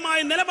വ്യക്തമായ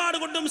നിലപാട്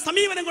കൊണ്ടും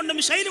സമീപനം കൊണ്ടും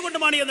ശൈലി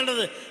കൊണ്ടുമാണ്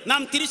എന്നുള്ളത്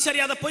നാം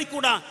തിരിച്ചറിയാതെ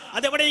പോയിക്കൂടാ.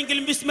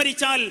 അതെവിടെയെങ്കിലും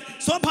വിസ്മരിച്ചാൽ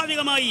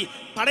സ്വാഭാവികമായി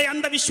പഴയ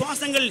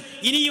അന്ധവിശ്വാസങ്ങൾ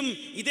ഇനിയും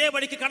ഇതേ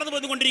വഴിക്ക് കടന്നു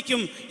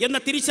പോയിക്കൊണ്ടിരിക്കും എന്ന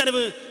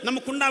തിരിച്ചറിവ്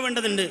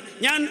നമുക്കുണ്ടാവേണ്ടതുണ്ട്.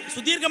 ഞാൻ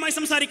സുദീർഘമായി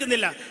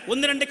സംസാരിക്കുന്നില്ല,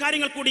 ഒന്ന് രണ്ട്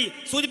കാര്യങ്ങൾ കൂടി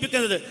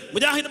സൂചിപ്പിക്കുന്നത്.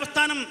 മുജാഹിദ്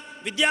പ്രസ്ഥാനം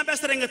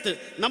വിദ്യാഭ്യാസ രംഗത്ത്,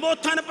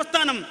 നവോത്ഥാന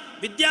പ്രസ്ഥാനം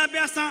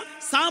വിദ്യാഭ്യാസ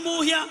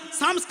സാമൂഹ്യ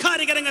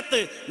സാംസ്കാരിക രംഗത്ത്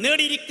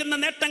നേടിയിരിക്കുന്ന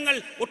നേട്ടങ്ങൾ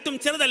ഒട്ടും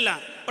ചെറുതല്ല.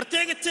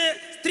 പ്രത്യേകിച്ച്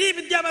സ്ത്രീ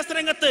വിദ്യാഭ്യാസ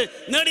രംഗത്ത്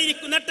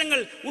നേടിയിരിക്കുന്ന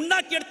നേട്ടങ്ങൾ,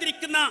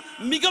 ഉണ്ടാക്കിയെടുത്തിരിക്കുന്ന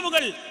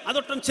മികവുകൾ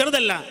അതൊട്ടും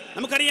ചെറുതല്ല.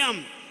 നമുക്കറിയാം,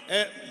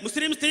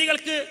 മുസ്ലിം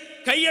സ്ത്രീകൾക്ക്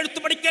കൈയെഴുത്ത്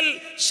പഠിക്കൽ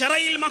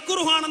ശറയിൽ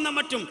മക്റൂഹാണെന്നും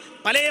മറ്റും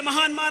പല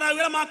മഹാന്മാരായ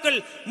ഉലമാക്കൾ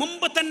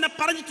മുമ്പ് തന്നെ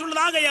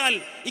പറഞ്ഞിട്ടുള്ളതാകയാൽ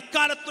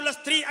ഇക്കാലത്തുള്ള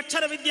സ്ത്രീ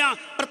അക്ഷരവിദ്യ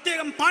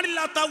പ്രത്യേകം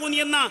പാടില്ലാത്താകുന്നു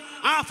എന്ന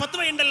ആ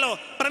ഫത്വയുണ്ടല്ലോ,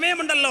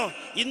 പ്രമേയമുണ്ടല്ലോ,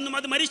 ഇന്നും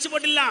അത് മരിച്ചു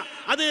പോയിട്ടില്ല,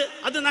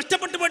 അത്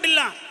നഷ്ടപ്പെട്ടു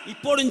പോയിട്ടില്ല,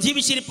 ഇപ്പോഴും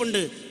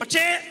ജീവിച്ചിരിപ്പുണ്ട്.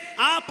 പക്ഷേ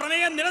ആ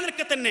പ്രമേയം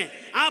നിലനിൽക്കെ തന്നെ,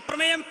 ആ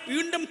പ്രമേയം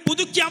വീണ്ടും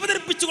പുതുക്കി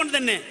അവതരിപ്പിച്ചുകൊണ്ട്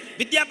തന്നെ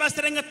വിദ്യാഭ്യാസ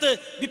രംഗത്ത്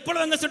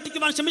വിപ്ലവങ്ങൾ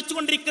സൃഷ്ടിക്കുവാൻ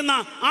ശ്രമിച്ചുകൊണ്ടിരിക്കുന്ന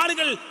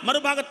ആളുകൾ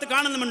മറുഭാഗത്ത്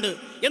കാണുന്നുമുണ്ട്.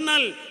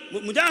 എന്നാൽ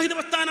മുജാഹിദ്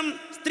പ്രസ്ഥാനം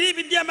സ്ത്രീ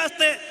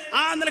വിദ്യാഭ്യാസത്തെ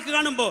ആ നിലക്ക്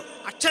കാണുമ്പോൾ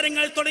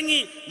അക്ഷരങ്ങളിൽ തുടങ്ങി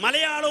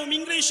മലയാളവും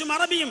ഇംഗ്ലീഷും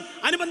അറബിയും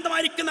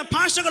അനുബന്ധമായിരിക്കുന്ന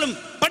ഭാഷകളും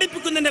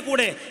പഠിപ്പിക്കുന്നതിൻ്റെ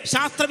കൂടെ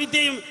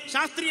ശാസ്ത്രവിദ്യയും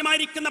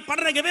ശാസ്ത്രീയമായിരിക്കുന്ന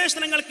പഠന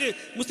ഗവേഷണങ്ങൾക്ക്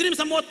മുസ്ലിം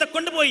സമൂഹത്തെ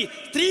കൊണ്ടുപോയി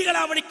സ്ത്രീകളെ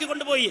ആ വഴിക്ക്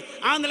കൊണ്ടുപോയി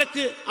ആ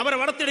നിലക്ക് അവരെ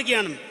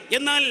വളർത്തിയെടുക്കുകയാണ്.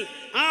 എന്നാൽ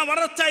ആ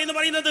വളർച്ച എന്ന്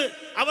പറയുന്നത്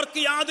അവർക്ക്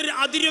യാതൊരു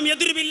അതിരും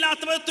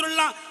എതിരുമില്ലാത്ത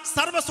വിധത്തിലുള്ള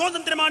സർവ്വ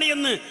സ്വാതന്ത്ര്യമാണ്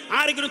എന്ന്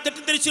ആരെങ്കിലും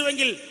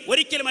തെറ്റിദ്ധരിച്ചുവെങ്കിൽ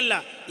ഒരിക്കലുമല്ല.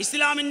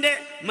 ഇസ്ലാമിൻ്റെ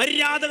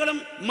മര്യാദകളും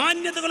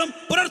മാന്യതകളും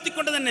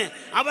പുലർത്തിക്കൊണ്ട് തന്നെ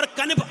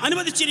അവർക്ക്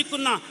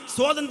അനുവദിച്ചിരിക്കുന്ന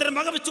സ്വാതന്ത്ര്യം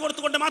വകവെച്ചു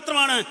കൊടുത്തുകൊണ്ട്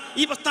മാത്രമാണ്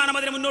ഈ പ്രസ്ഥാനം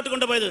അതിനെ മുന്നോട്ട്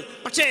കൊണ്ടുപോയത്.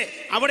 പക്ഷേ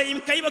അവിടെയും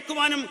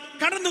കൈവെക്കുവാനും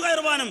കടന്നു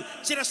കയറുവാനും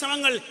ചില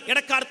ശ്രമങ്ങൾ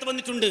ഇടക്കാലത്ത്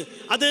വന്നിട്ടുണ്ട്.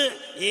 അത്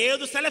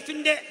ഏതു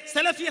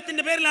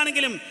സലഫിയത്തിന്റെ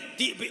പേരിലാണെങ്കിലും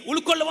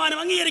ഉൾക്കൊള്ളുവാനും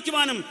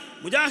അംഗീകരിക്കുവാനും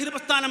മുജാഹിദ്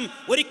പ്രസ്ഥാനം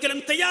ഒരിക്കലും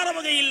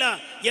തയ്യാറാവുകയില്ല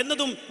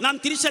എന്നതും നാം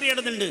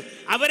തിരിച്ചറിയേണ്ടതുണ്ട്.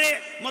 അവരെ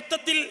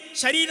മൊത്തത്തിൽ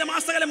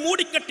ശരീരമാസകലം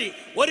മൂടിക്കെട്ടി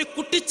ഒരു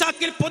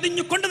കുട്ടിച്ചാക്കിൽ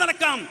പൊതിഞ്ഞു കൊണ്ടു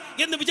നടക്കാം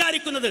എന്ന്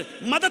വിചാരിക്കുന്നത്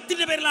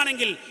മതത്തിന്റെ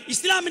പേരിലാണെങ്കിൽ,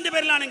 ഇസ്ലാമിന്റെ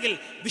പേരിലാണെങ്കിൽ,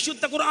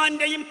 വിശുദ്ധ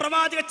ഖുർആന്റെയും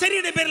പ്രവാചക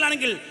ചര്യയുടെ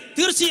പേരിലാണെങ്കിൽ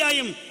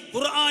തീർച്ചയായും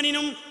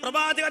ഖുർആനിനും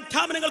പ്രവാചക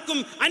അധ്യാപനങ്ങൾക്കും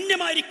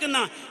അന്യമായിരിക്കുന്ന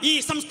ഈ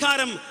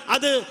സംസ്കാരം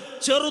അത്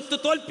ചെറുത്ത്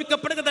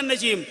തോൽപ്പിക്കപ്പെടുക തന്നെ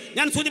ചെയ്യും.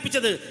 ഞാൻ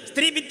സൂചിപ്പിച്ചത്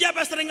സ്ത്രീ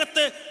വിദ്യാഭ്യാസ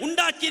രംഗത്ത്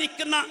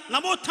ഉണ്ടാക്കിയിരിക്കുന്ന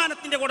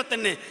നവോത്ഥാനത്തിന്റെ കൂടെ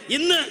തന്നെ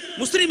ഇന്ന്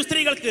മുസ്ലിം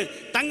സ്ത്രീകൾക്ക്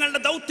തങ്ങളുടെ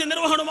ദൗത്യ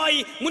നിർവഹണവുമായി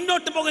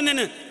മുന്നോട്ട്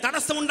പോകുന്നതിന്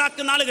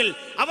തടസ്സമുണ്ടാക്കുന്ന ആളുകൾ,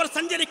 അവർ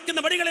സഞ്ചരിക്കുന്ന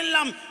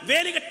വഴികളെല്ലാം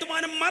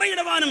വേലികെട്ടുവാനും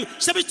മറയിടുവാനും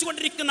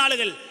ശ്രമിച്ചുകൊണ്ടിരിക്കുന്ന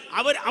ആളുകൾ,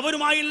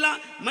 അവരുമായുള്ള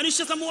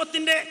മനുഷ്യ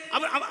സമൂഹത്തിന്റെ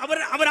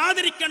അവർ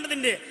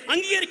ആദരിക്കേണ്ടതിന്റെ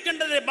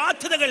അംഗീകരിക്കേണ്ടതിന്റെ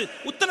ബാധ്യതകൾ,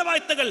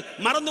 ഉത്തരവാദിത്തങ്ങൾ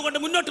മറന്നുകൊണ്ട്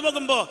മുന്നോട്ട്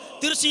പോകുമ്പോൾ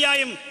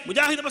തീർച്ചയായും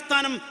മുജാഹിദ്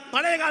പ്രസ്ഥാനം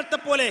പഴയ കാലത്തെ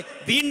പോലെ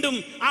വീണ്ടും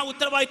ആ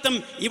ഉത്തരവാദിത്തം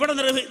ഇവിടെ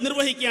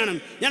നിർവഹിക്കുകയാണ്.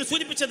 ഞാൻ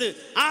സൂചിപ്പിച്ചത്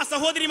ആ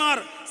സഹോദരന്മാർ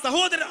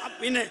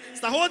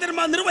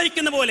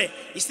നിർവഹിക്കുന്ന പോലെ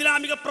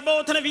ഇസ്ലാമിക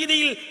പ്രബോധന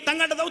വീതിയിൽ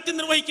തങ്ങളുടെ ദൗത്യം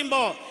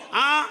നിർവഹിക്കുമ്പോൾ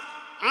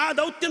ആ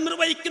ദൗത്യം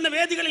നിർവഹിക്കുന്ന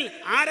വേദികളിൽ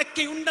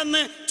ആരൊക്കെയുണ്ടെന്ന്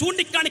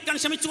ചൂണ്ടിക്കാണിക്കാൻ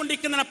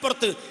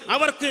ശ്രമിച്ചുകൊണ്ടിരിക്കുന്നതിനപ്പുറത്ത്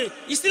അവർക്ക്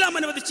ഇസ്ലാം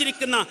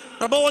അനുവദിച്ചിരിക്കുന്ന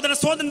പ്രബോധന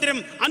സ്വാതന്ത്ര്യം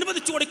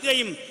അനുവദിച്ചു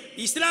കൊടുക്കുകയും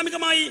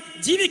ഇസ്ലാമികമായി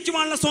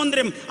ജീവിക്കുവാനുള്ള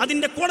സ്വാതന്ത്ര്യം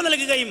അതിൻ്റെ കൂടെ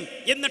നൽകുകയും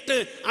എന്നിട്ട്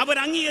അവർ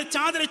അംഗീകരിച്ച്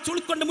ആദരിച്ച്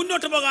ഉൾക്കൊണ്ട്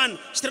മുന്നോട്ട് പോകാൻ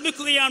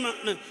ശ്രമിക്കുകയാണ്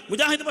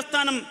മുജാഹിദ്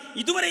പ്രസ്ഥാനം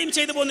ഇതുവരെയും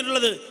ചെയ്തു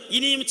പോന്നിട്ടുള്ളത്.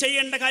 ഇനിയും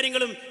ചെയ്യേണ്ട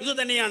കാര്യങ്ങളും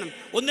ഇതുതന്നെയാണ്.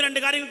 ഒന്ന് രണ്ട്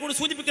കാര്യങ്ങൾ കൂടി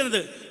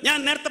സൂചിപ്പിക്കുന്നത്, ഞാൻ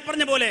നേരത്തെ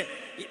പറഞ്ഞ പോലെ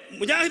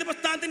മുജാഹിദ്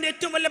പ്രസ്ഥാനത്തിന്റെ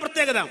ഏറ്റവും വലിയ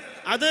പ്രത്യേകത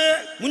അത്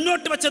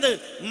മുന്നോട്ട് വെച്ചത്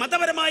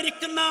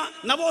മതപരമായിരിക്കുന്ന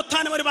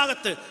നവോത്ഥാനം ഒരു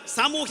ഭാഗത്ത്,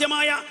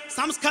 സാമൂഹ്യമായ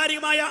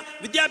സാംസ്കാരികമായ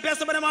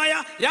വിദ്യാഭ്യാസപരമായ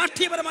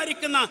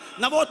രാഷ്ട്രീയപരമായിരിക്കുന്ന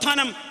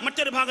നവോത്ഥാനം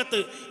മറ്റൊരു ഭാഗത്ത്.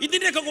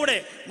 ഇതിൻ്റെയൊക്കെ കൂടെ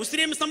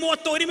മുസ്ലിം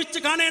സമൂഹത്തെ ഒരുമിച്ച്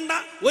കാണേണ്ട,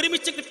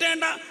 ഒരുമിച്ച്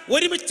കിട്ടേണ്ട,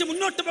 ഒരുമിച്ച്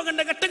മുന്നോട്ട്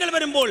പോകേണ്ട ഘട്ടങ്ങൾ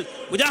വരുമ്പോൾ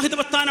മുജാഹിദ്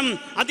പ്രസ്ഥാനം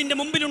അതിൻ്റെ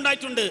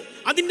മുമ്പിലുണ്ടായിട്ടുണ്ട്.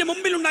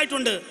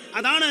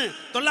 അതാണ്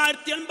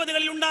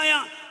 1980-കളിൽ ഉണ്ടായ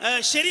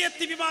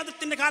ശരീഅത്ത്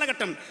വിവാദത്തിന്റെ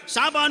കാലഘട്ടം.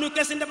 ഷാബാനു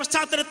കേസിന്റെ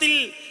പശ്ചാത്തലത്തിൽ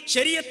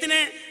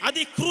ശരീഅത്തിനെ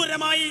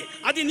അതിക്രൂരമായി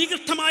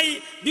അതിനികൃഷ്ടമായി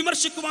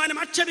വിമർശിക്കുവാനും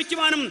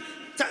ആക്ഷേപിക്കുവാനും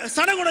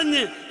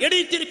സടകുടഞ്ഞ്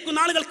എടിയിട്ടിരിക്കുന്ന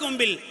ആളുകൾക്ക്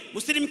മുമ്പിൽ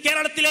മുസ്ലിം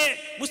കേരളത്തിലെ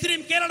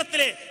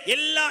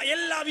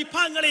എല്ലാ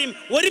വിഭാഗങ്ങളെയും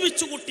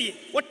ഒരുമിച്ച് കൂട്ടി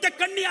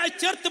ഒറ്റക്കണ്ണിയായി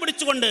ചേർത്ത്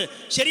പിടിച്ചുകൊണ്ട്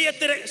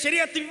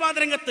ശരീഅത്ത് വിവാദ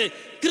രംഗത്ത്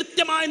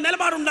കൃത്യമായ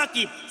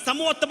നിലപാടുണ്ടാക്കി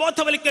സമൂഹത്തെ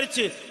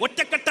ബോധവൽക്കരിച്ച്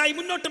ഒറ്റക്കെട്ടായി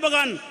മുന്നോട്ട്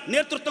പോകാൻ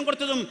നേതൃത്വം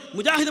കൊടുത്തതും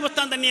മുജാഹിദ്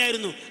പ്രസ്ഥാനം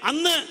തന്നെയായിരുന്നു.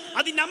 അന്ന്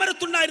അതിൻ്റെ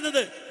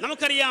അമരത്തുണ്ടായിരുന്നത്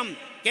നമുക്കറിയാം.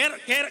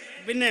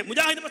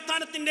 മുജാഹിദ്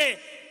പ്രസ്ഥാനത്തിന്റെ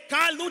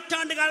കാൽ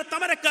നൂറ്റാണ്ടുകാല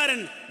സമരക്കാരൻ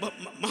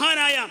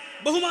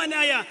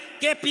ബഹുമാനായ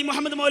KP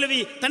മുഹമ്മദ് മൗലവി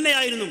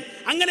തന്നെയായിരുന്നു.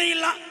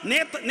 അങ്ങനെയുള്ള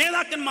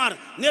നേതാക്കന്മാർ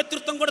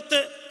നേതൃത്വം കൊടുത്ത്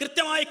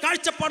കൃത്യമായ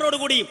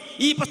കാഴ്ചപ്പാടോടുകൂടി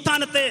ഈ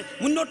പ്രസ്ഥാനത്തെ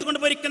മുന്നോട്ട്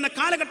കൊണ്ടുപോയിരിക്കുന്ന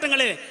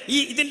കാലഘട്ടങ്ങളെ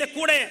ഇതിൻ്റെ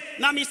കൂടെ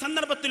നാം ഈ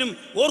സന്ദർഭത്തിലും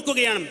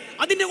ഓർക്കുകയാണ്.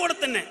 അതിൻ്റെ കൂടെ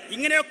തന്നെ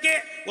ഇങ്ങനെയൊക്കെ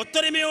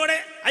ഒത്തൊരുമയോടെ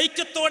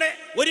ഐക്യത്തോടെ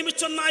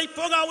ഒരുമിച്ചൊന്നായി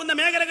പോകാവുന്ന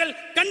മേഖലകൾ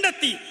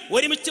കണ്ടെത്തി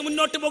ഒരുമിച്ച്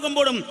മുന്നോട്ട്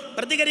പോകുമ്പോഴും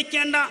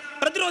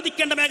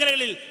പ്രതിരോധിക്കേണ്ട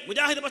മേഖലകളിൽ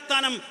മുജാഹിദ്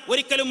പ്രസ്ഥാനം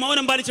ഒരിക്കലും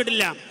മൗനം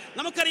പാലിച്ചിട്ടില്ല.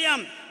 നമുക്കറിയാം,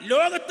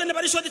 ലോകത്തിന്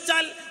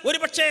പരിശോധിച്ചാൽ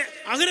ഒരുപക്ഷെ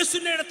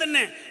അഹ്ലുസുന്നയുടെ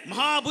തന്നെ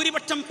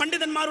മഹാഭൂരിപക്ഷം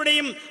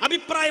പണ്ഡിതന്മാരുടെയും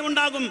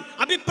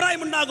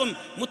അഭിപ്രായമുണ്ടാകും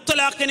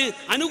മുത്തലാഖിന്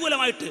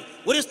അനുകൂലമായിട്ട്.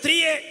 ഒരു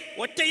സ്ത്രീയെ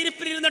ഒറ്റ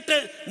ഇരിപ്പിലിരുന്നിട്ട്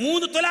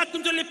 3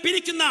 ത്വലാഖും ചൊല്ലി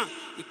പിരിക്കുന്ന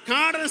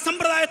കാടൻ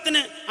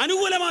സമ്പ്രദായത്തിന്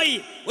അനുകൂലമായി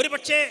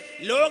ഒരുപക്ഷെ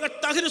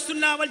ലോകത്ത്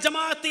അഹ്ലുസുന്ന വൽ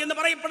ജമാഅത്ത് എന്ന്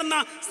പറയപ്പെടുന്ന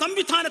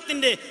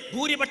സംവിധാനത്തിന്റെ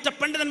ഭൂരിപക്ഷ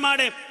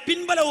പണ്ഡിതന്മാരുടെ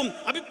പിൻബലവും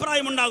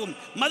അഭിപ്രായമുണ്ടാകും.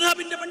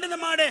 മദ്ഹബിന്റെ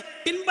പണ്ഡിതന്മാരുടെ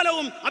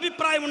പിൻബലവും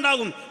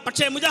അഭിപ്രായമുണ്ടാകും.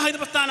 പക്ഷേ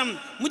മുജാഹിദ് പ്രസ്ഥാനം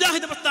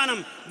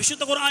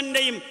വിശുദ്ധ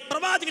ഖുർആനിന്റെയും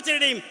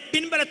പ്രവാചകരുടെയും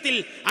പിൻബലത്തിൽ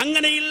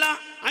അങ്ങനെയുള്ള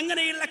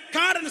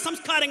കാടൻ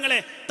സംസ്കാരങ്ങളെ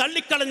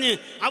തള്ളിക്കളഞ്ഞ്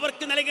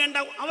അവർക്ക്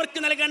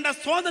നൽകേണ്ട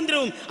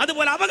സ്വാതന്ത്ര്യവും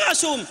അതുപോലെ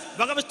അവകാശവും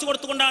വകവെച്ചു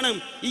കൊടുത്തുകൊണ്ടാണ്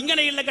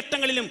ഇങ്ങനെയുള്ള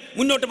ഘട്ടങ്ങളിലും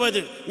മുന്നോട്ട്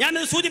പോയത്.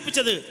 ഞാനത്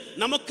സൂചിപ്പിച്ചത്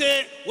നമുക്ക്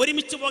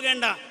ഒരുമിച്ച്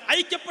പോകേണ്ട,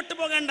 ഐക്യപ്പെട്ടു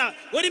പോകേണ്ട,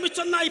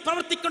 ഒരുമിച്ചൊന്നായി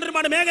പ്രവർത്തിക്കേണ്ട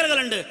ഒരുപാട്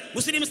മേഖലകളുണ്ട്.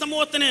 മുസ്ലിം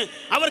സമൂഹത്തിന്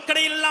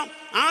അവർക്കിടയിലുള്ള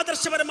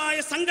ആദർശപരമായ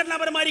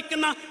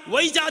സംഘടനാപരമായിരിക്കുന്ന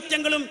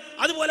വൈജാത്യങ്ങളും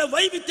അതുപോലെ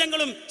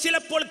വൈവിധ്യങ്ങളും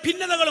ചിലപ്പോൾ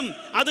ഭിന്നതകളും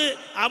അത്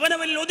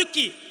അവനവനിൽ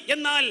ഒതുക്കി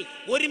എന്നാൽ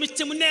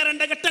ഒരുമിച്ച്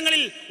മുന്നേറേണ്ട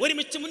ഘട്ടങ്ങളിൽ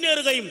ഒരുമിച്ച്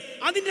മുന്നേറുകയും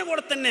അതിൻ്റെ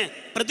കൂടെ തന്നെ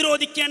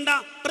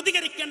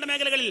പ്രതികരിക്കേണ്ട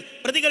മേഖലകളിൽ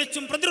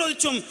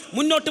പ്രതിരോധിച്ചും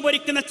മുന്നോട്ട്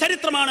പോയിരിക്കുന്ന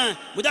ചരിത്രമാണ്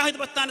മുജാഹിദ്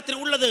പ്രസ്ഥാനത്തിന്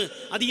ഉള്ളത്.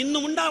 അത്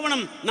ഇന്നും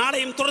ഉണ്ടാവണം,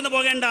 നാളെയും തുറന്നു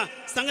പോകേണ്ട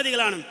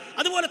സംഗതികളാണ്.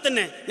 അതുപോലെ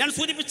തന്നെ ഞാൻ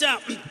സൂചിപ്പിച്ച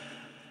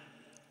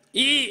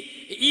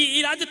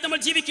ഈ രാജ്യത്ത് നമ്മൾ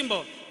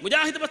ജീവിക്കുമ്പോൾ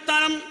മുജാഹിദ്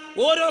പ്രസ്ഥാനം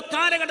ഓരോ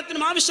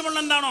കാലഘട്ടത്തിനും ആവശ്യമുള്ള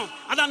എന്താണോ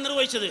അതാണ്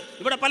നിർവഹിച്ചത്.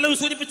 ഇവിടെ പലരും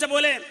സൂചിപ്പിച്ച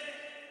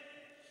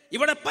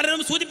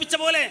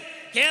പോലെ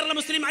കേരള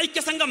മുസ്ലിം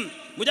ഐക്യ സംഘം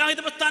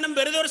മുജാഹിദ് പ്രസ്ഥാനം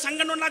വെറുതെ ഒരു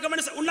സംഘടന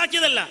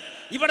ഉണ്ടാക്കിയതല്ല.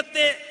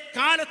 ഇവിടുത്തെ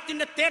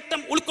കാലത്തിന്റെ തേട്ടം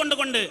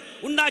ഉൾക്കൊണ്ടുകൊണ്ട്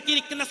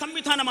ഉണ്ടാക്കിയിരിക്കുന്ന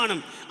സംവിധാനമാണ്.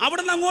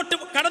 അവിടെ നിന്ന് അങ്ങോട്ട്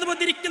കടന്നു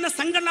വന്നിരിക്കുന്ന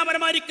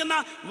സംഘടനാപരമായിരിക്കുന്ന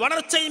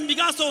വളർച്ചയും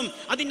വികാസവും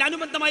അതിൻ്റെ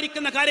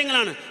അനുബന്ധമായിരിക്കുന്ന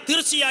കാര്യങ്ങളാണ്.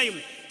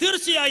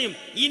 തീർച്ചയായും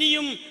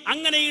ഇനിയും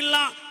അങ്ങനെയുള്ള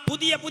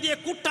പുതിയ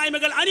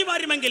കൂട്ടായ്മകൾ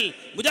അനിവാര്യമെങ്കിൽ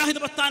മുജാഹിദ്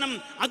പ്രസ്ഥാനം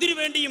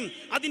അതിനുവേണ്ടിയും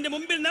അതിന്റെ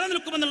മുമ്പിൽ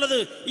നിലനിൽക്കുമെന്നുള്ളത്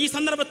ഈ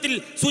സന്ദർഭത്തിൽ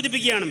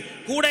സൂചിപ്പിക്കുകയാണ്.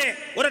 കൂടെ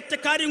ഒരൊറ്റ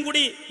കാര്യം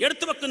കൂടി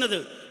എടുത്തു വെക്കുന്നത്,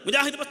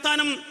 മുജാഹിദ്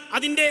പ്രസ്ഥാനം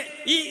അതിന്റെ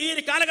ഈ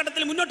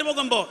കാലഘട്ടത്തിൽ മുന്നോട്ട്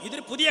പോകുമ്പോൾ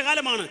ഇതൊരു പുതിയ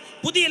കാലമാണ്,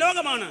 പുതിയ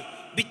ലോകമാണ്.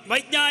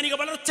 വൈജ്ഞാനിക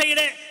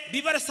വളർച്ചയുടെ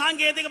വിവര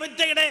സാങ്കേതിക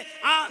വിദ്യയുടെ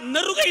ആ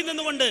നെറുകയിൽ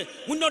നിന്നുകൊണ്ട്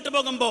മുന്നോട്ട്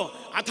പോകുമ്പോൾ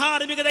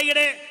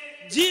അധാർമികതയുടെ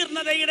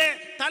ജീർണതയുടെ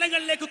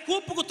തലങ്ങളിലേക്ക്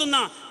കൂപ്പുകുത്തുന്ന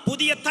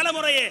പുതിയ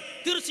തലമുറയെ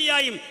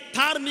തീർച്ചയായും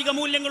ധാർമ്മിക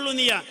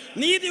മൂല്യങ്ങളിലൂന്നിയ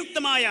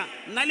നീതിയുക്തമായ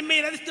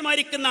നന്മയിൽ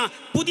അധിഷ്ഠിതമായിരിക്കുന്ന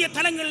പുതിയ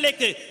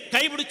തലങ്ങളിലേക്ക്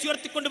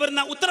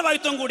കൈപിടിച്ചുയർത്തിക്കൊണ്ടുവരുന്ന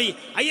ഉത്തരവാദിത്വം കൂടി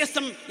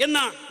ISM എന്ന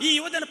ഈ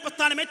യുവജന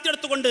പ്രസ്ഥാനം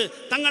ഏറ്റെടുത്തുകൊണ്ട്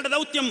തങ്ങളുടെ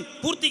ദൗത്യം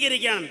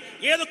പൂർത്തീകരിക്കുകയാണ്.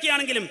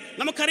 ഏതൊക്കെയാണെങ്കിലും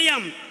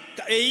നമുക്കറിയാം,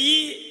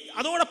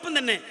 അതോടൊപ്പം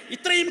തന്നെ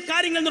ഇത്രയും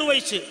കാര്യങ്ങൾ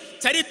നിർവഹിച്ച്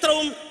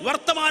ചരിത്രവും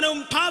വർത്തമാനവും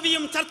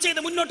ഭാവിയും ചർച്ച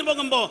ചെയ്ത് മുന്നോട്ട്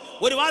പോകുമ്പോൾ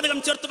ഒരു വാദകം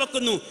ചേർത്ത്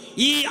വെക്കുന്നു.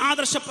 ഈ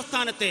ആദർശ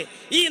പ്രസ്ഥാനത്തെ,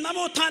 ഈ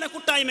നവോത്ഥാന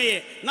കൂട്ടായ്മയെ,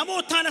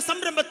 നവോത്ഥാന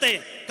സംരംഭത്തെ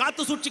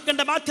കാത്തു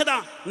സൂക്ഷിക്കേണ്ട ബാധ്യത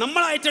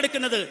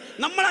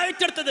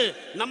നമ്മളായിട്ടെടുത്തത്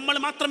നമ്മൾ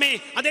മാത്രമേ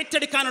അത്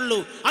ഏറ്റെടുക്കാനുള്ളൂ.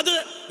 അത്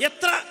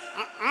എത്ര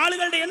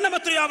ആളുകളുടെ എണ്ണം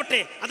എത്രയാവട്ടെ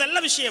അതല്ല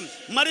വിഷയം,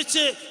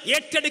 മറിച്ച്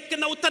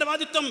ഏറ്റെടുക്കുന്ന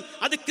ഉത്തരവാദിത്വം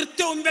അത്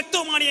കൃത്യവും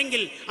വ്യക്തവുമാണ്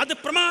എങ്കിൽ, അത്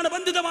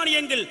പ്രമാണബന്ധിതമാണ്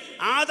എങ്കിൽ,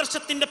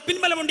 ആദർശത്തിന്റെ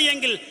പിൻബലമുണ്ട്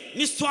എങ്കിൽ,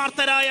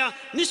 നിസ്വാർത്ഥരായ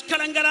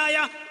നിഷ്കളങ്കരായ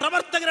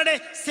പ്രവർത്തകരുടെ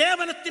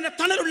സേവനത്തിന്റെ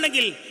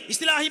തണലുണ്ടെങ്കിൽ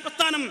ഇസ്ലാഹി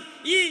പ്രസ്ഥാനം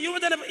ഈ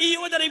യുവജന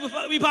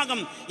വിഭാഗം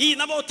ഈ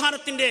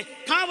നവോത്ഥാനത്തിന്റെ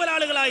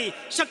കാവലാളുകളായി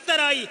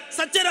ശക്തരായി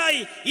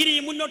സജ്ജരായി ഇനി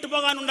മുന്നോട്ട്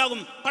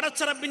പോകാനുണ്ടാകും.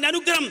 പടച്ചറബിന്റെ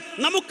അനുഗ്രഹം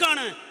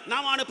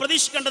നാമാണ്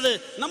പ്രതീക്ഷിക്കേണ്ടത്,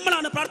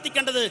 നമ്മളാണ്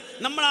പ്രാർത്ഥിക്കേണ്ടത്,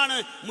 നമ്മളാണ്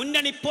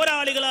മുന്നണി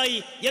പോരാളികളായി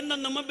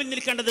എന്നെന്നും മുമ്പിൽ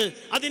നിൽക്കേണ്ടത്.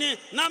 അതിന്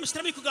നാം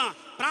ശ്രമിക്കുക.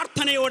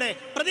 പ്രാർത്ഥനയോടെ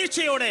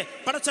പ്രതീക്ഷയോടെ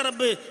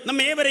പടച്ചറബ്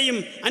നമ്മെ ഏവരെയും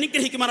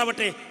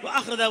അനുഗ്രഹിക്കുമാറാവട്ടെ.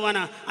 വആഖിറു ദഅവാന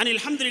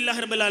അനിൽ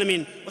ഹംദുലില്ലാഹി റബ്ബിൽ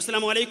ആലമീൻ.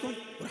 വസ്സലാമു അലൈക്കും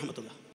വറഹ്മത്തുള്ളാഹി.